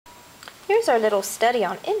here's our little study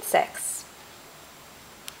on insects.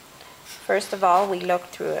 First of all, we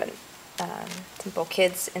looked through a Simple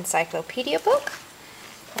Kids Encyclopedia book.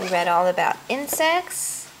 We read all about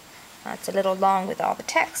insects. It's a little long with all the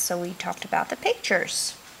text, so we talked about the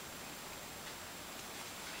pictures.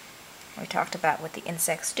 We talked about what the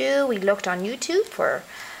insects do. We looked on YouTube for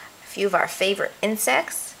a few of our favorite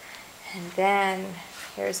insects. And then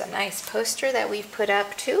here's a nice poster that we've put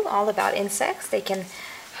up too, all about insects. They can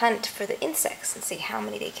hunt for the insects and see how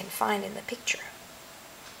many they can find in the picture.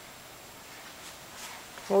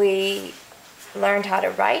 We learned how to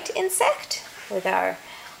write insect with our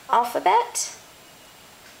alphabet.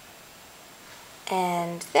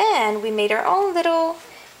 And then we made our own little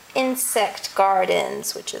insect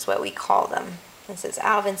gardens, which is what we call them. This is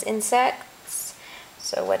Alvin's insects.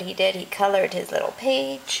 So what he did, he colored his little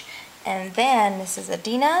page. And then this is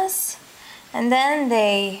Adina's. And then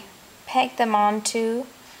they pegged them onto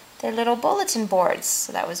their little bulletin boards.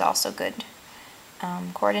 So that was also good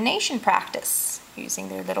coordination practice, using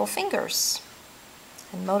their little fingers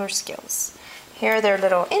and motor skills. Here are their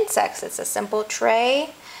little insects. It's a simple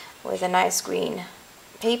tray with a nice green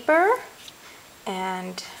paper,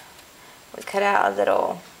 and we cut out a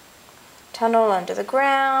little tunnel under the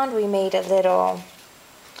ground. We made a little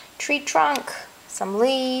tree trunk, some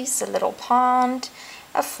leaves, a little pond,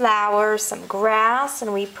 a flower, some grass,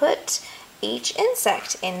 and we put each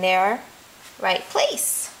insect in their right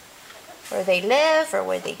place, where they live or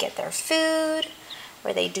where they get their food,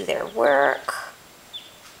 where they do their work.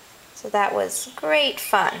 So that was great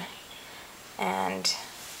fun, and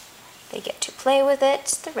they get to play with it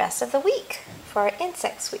the rest of the week for our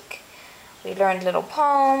Insects Week. We learned little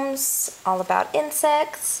poems all about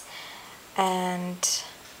insects, and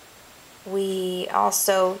we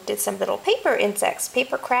also did some little paper insects,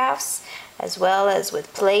 paper crafts, as well as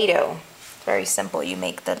with Play-Doh. Very simple. You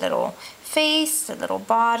make the little face, the little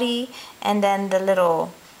body, and then the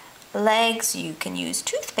little legs you can use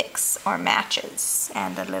toothpicks or matches,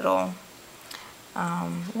 and the little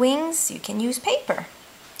wings you can use paper.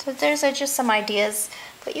 So there's just some ideas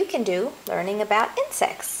what you can do learning about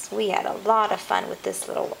insects. We had a lot of fun with this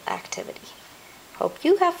little activity. Hope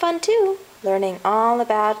you have fun too, learning all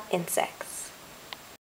about insects.